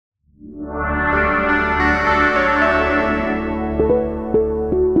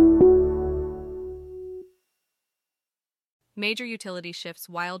Major utility shifts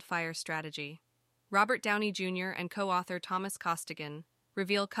wildfire strategy. Robert Downey Jr. and co-author Thomas Kostigen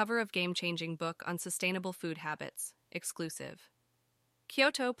reveal cover of game-changing book on sustainable food habits, exclusive.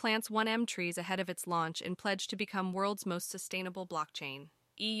 KYOTO plants 1M trees ahead of its launch in pledge to become world's most sustainable blockchain.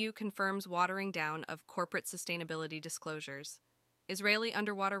 EU confirms watering down of corporate sustainability disclosures. Israeli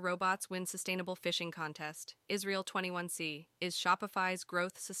underwater robots win sustainable fishing contest. ISRAEL21c. Is Shopify's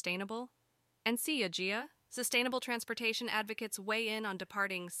growth sustainable? And Gia. Sustainable transportation advocates weigh in on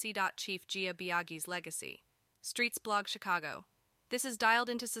departing CDOT chief Gia Biagi's legacy. Streetsblog Chicago. This is dialed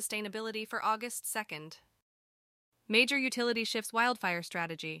into sustainability for August 2nd. Major utility shifts wildfire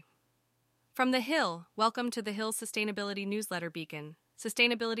strategy. From The Hill, welcome to The Hill's Sustainability Newsletter Beacon.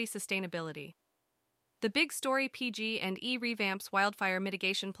 Sustainability. The Big Story PG&E revamps wildfire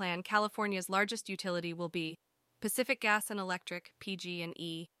mitigation plan. California's largest utility will be Pacific Gas and Electric,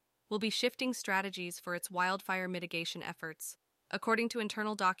 PG&E, will be shifting strategies for its wildfire mitigation efforts, according to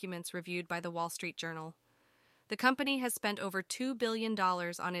internal documents reviewed by the Wall Street Journal. The company has spent over $2 billion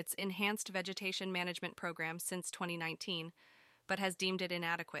on its enhanced vegetation management program since 2019, but has deemed it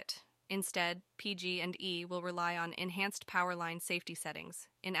inadequate. Instead, PG&E will rely on enhanced power line safety settings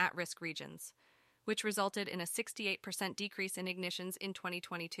in at-risk regions, which resulted in a 68% decrease in ignitions in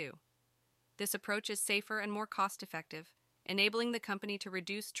 2022. This approach is safer and more cost-effective, enabling the company to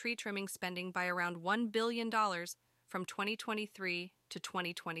reduce tree trimming spending by around $1 billion from 2023 to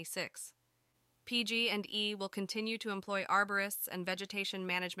 2026. PG&E will continue to employ arborists and vegetation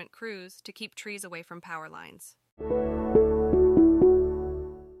management crews to keep trees away from power lines.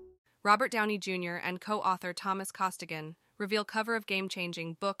 Robert Downey Jr. and co-author Thomas Kostigen reveal cover of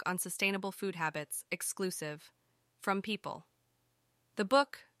game-changing book on sustainable food habits, exclusive. From People. The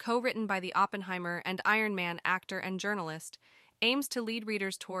book, co-written by the Oppenheimer and Iron Man actor and journalist, aims to lead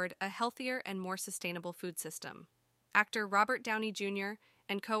readers toward a healthier and more sustainable food system. Actor Robert Downey Jr.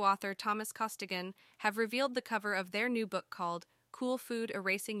 and co-author Thomas Kostigen have revealed the cover of their new book called Cool Food: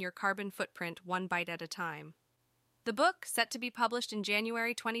 Erasing Your Carbon Footprint One Bite at a Time. The book, set to be published in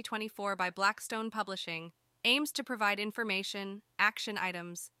January 2024 by Blackstone Publishing, aims to provide information, action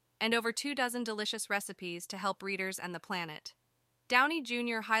items, and over 24 delicious recipes to help readers and the planet. Downey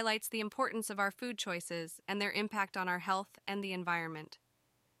Jr. highlights the importance of our food choices and their impact on our health and the environment.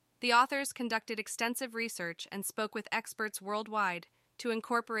 The authors conducted extensive research and spoke with experts worldwide to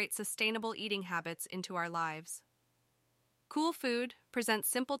incorporate sustainable eating habits into our lives. Cool Food presents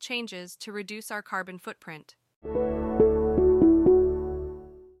simple changes to reduce our carbon footprint.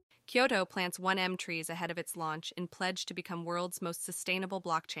 KYOTO plants 1M trees ahead of its launch in pledge to become world's most sustainable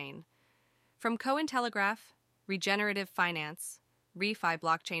blockchain. From Cointelegraph, Regenerative Finance, ReFi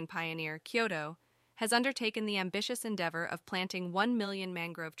blockchain pioneer KYOTO has undertaken the ambitious endeavor of planting 1 million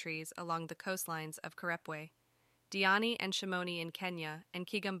mangrove trees along the coastlines of Karepwe, Diani and Shimoni in Kenya, and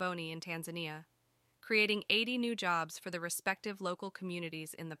Kigamboni in Tanzania, creating 80 new jobs for the respective local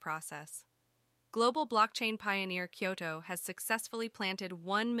communities in the process. Global blockchain pioneer KYOTO has successfully planted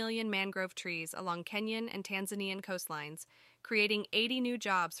 1 million mangrove trees along Kenyan and Tanzanian coastlines, creating 80 new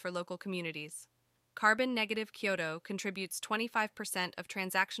jobs for local communities. Carbon-negative KYOTO contributes 25% of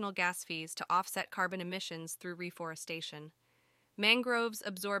transactional gas fees to offset carbon emissions through reforestation. Mangroves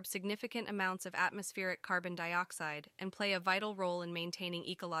absorb significant amounts of atmospheric carbon dioxide and play a vital role in maintaining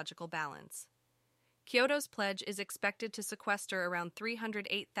ecological balance. KYOTO's pledge is expected to sequester around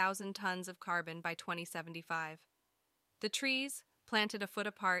 308,000 tons of carbon by 2075. The trees, planted a foot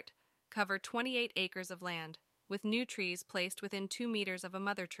apart, cover 28 acres of land, with new trees placed within 2 meters of a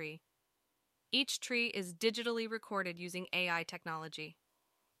mother tree. Each tree is digitally recorded using AI technology.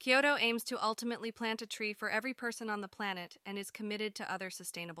 KYOTO aims to ultimately plant a tree for every person on the planet and is committed to other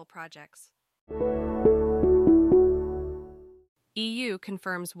sustainable projects. EU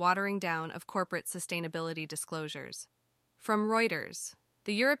confirms watering down of corporate sustainability disclosures. From Reuters,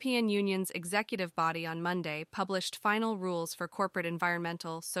 the European Union's executive body on Monday published final rules for corporate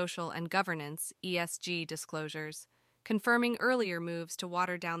environmental, social, and governance (ESG) disclosures, confirming earlier moves to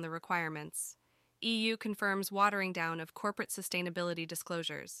water down the requirements. EU confirms watering down of corporate sustainability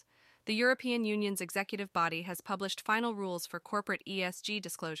disclosures. The European Union's executive body has published final rules for corporate ESG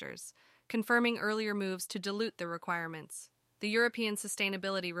disclosures, confirming earlier moves to dilute the requirements. The European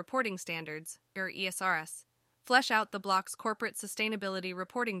Sustainability Reporting Standards, or ESRS, flesh out the bloc's Corporate Sustainability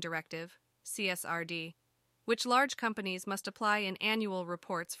Reporting Directive, CSRD, which large companies must apply in annual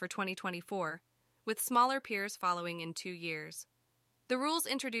reports for 2024, with smaller peers following in 2 years. The rules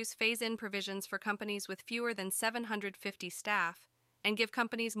introduce phase-in provisions for companies with fewer than 750 staff and give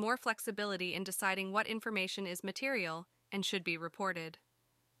companies more flexibility in deciding what information is material and should be reported.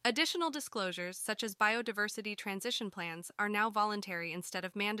 Additional disclosures, such as biodiversity transition plans, are now voluntary instead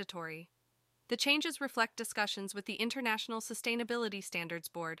of mandatory. The changes reflect discussions with the International Sustainability Standards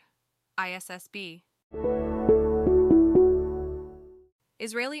Board, ISSB.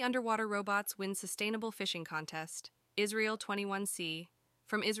 Israeli underwater robots win sustainable fishing contest, ISRAEL21c.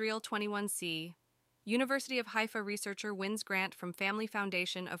 From ISRAEL21c, University of Haifa researcher wins grant from Family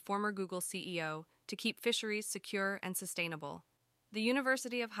Foundation of former Google CEO to keep fisheries secure and sustainable. The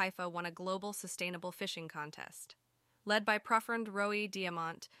University of Haifa won a global sustainable fishing contest. Led by Profond Roy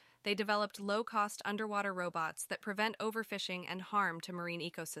Diamant, they developed low-cost underwater robots that prevent overfishing and harm to marine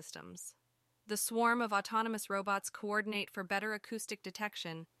ecosystems. The swarm of autonomous robots coordinate for better acoustic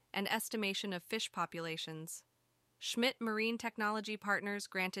detection and estimation of fish populations. Schmidt Marine Technology Partners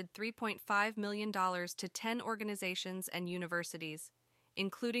granted $3.5 million to 10 organizations and universities,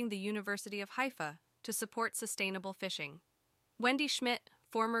 including the University of Haifa, to support sustainable fishing. Wendy Schmidt,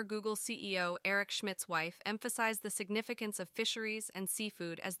 former Google CEO Eric Schmidt's wife, emphasized the significance of fisheries and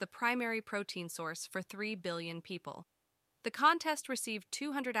seafood as the primary protein source for 3 billion people. The contest received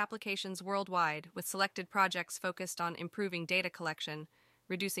 200 applications worldwide, with selected projects focused on improving data collection,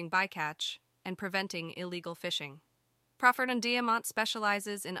 reducing bycatch, and preventing illegal fishing. Profond and Diamant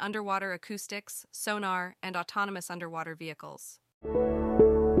specializes in underwater acoustics, sonar, and autonomous underwater vehicles.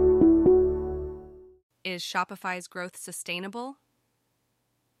 Is Shopify's growth sustainable?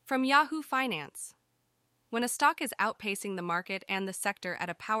 From Yahoo Finance. When a stock is outpacing the market and the sector at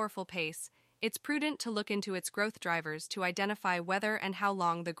a powerful pace, it's prudent to look into its growth drivers to identify whether and how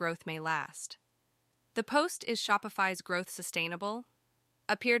long the growth may last. The post "Is Shopify's growth sustainable?"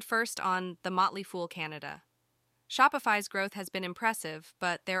 appeared first on The Motley Fool Canada. Shopify's growth has been impressive,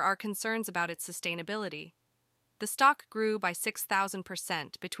 but there are concerns about its sustainability. The stock grew by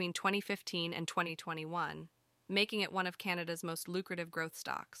 6,000% between 2015 and 2021, making it one of Canada's most lucrative growth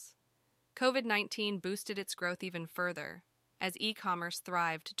stocks. COVID-19 boosted its growth even further, as e-commerce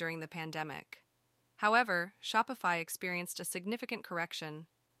thrived during the pandemic. However, Shopify experienced a significant correction,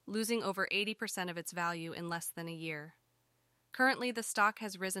 losing over 80% of its value in less than a year. Currently, the stock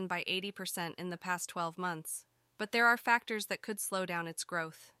has risen by 80% in the past 12 months, but there are factors that could slow down its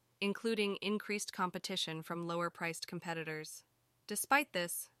growth, including increased competition from lower-priced competitors. Despite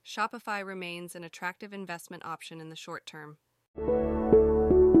this, Shopify remains an attractive investment option in the short term.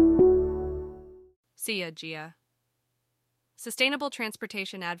 See ya, Gia. Sustainable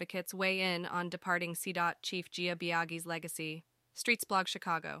transportation advocates weigh in on departing CDOT chief Gia Biagi's legacy. Streetsblog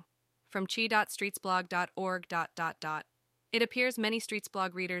Chicago. From chi.streetsblog.org. It appears many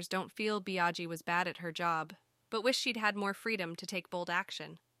Streetsblog readers don't feel Biagi was bad at her job, but wish she'd had more freedom to take bold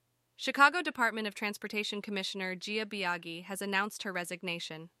action. Chicago Department of Transportation Commissioner Gia Biagi has announced her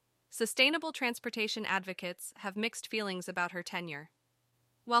resignation. Sustainable transportation advocates have mixed feelings about her tenure.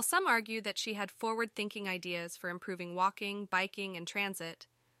 While some argue that she had forward-thinking ideas for improving walking, biking, and transit,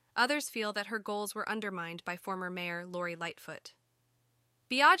 others feel that her goals were undermined by former Mayor Lori Lightfoot.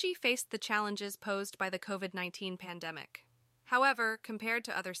 Biagi faced the challenges posed by the COVID-19 pandemic. However, compared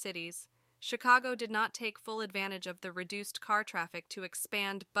to other cities, Chicago did not take full advantage of the reduced car traffic to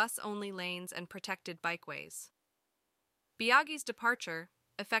expand bus-only lanes and protected bikeways. Biagi's departure,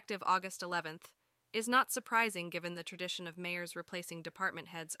 effective August 11th, is not surprising given the tradition of mayors replacing department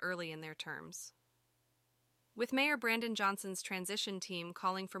heads early in their terms. With Mayor Brandon Johnson's transition team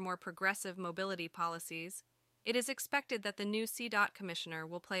calling for more progressive mobility policies, it is expected that the new CDOT commissioner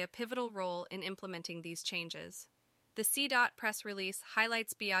will play a pivotal role in implementing these changes. The CDOT press release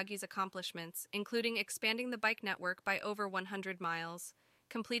highlights Biagi's accomplishments, including expanding the bike network by over 100 miles,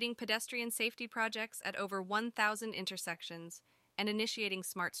 completing pedestrian safety projects at over 1,000 intersections, and initiating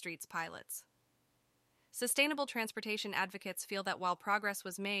smart streets pilots. Sustainable transportation advocates feel that while progress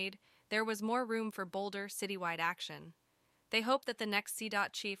was made, there was more room for bolder citywide action. They hope that the next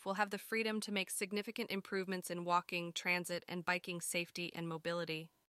CDOT chief will have the freedom to make significant improvements in walking, transit, and biking safety and mobility.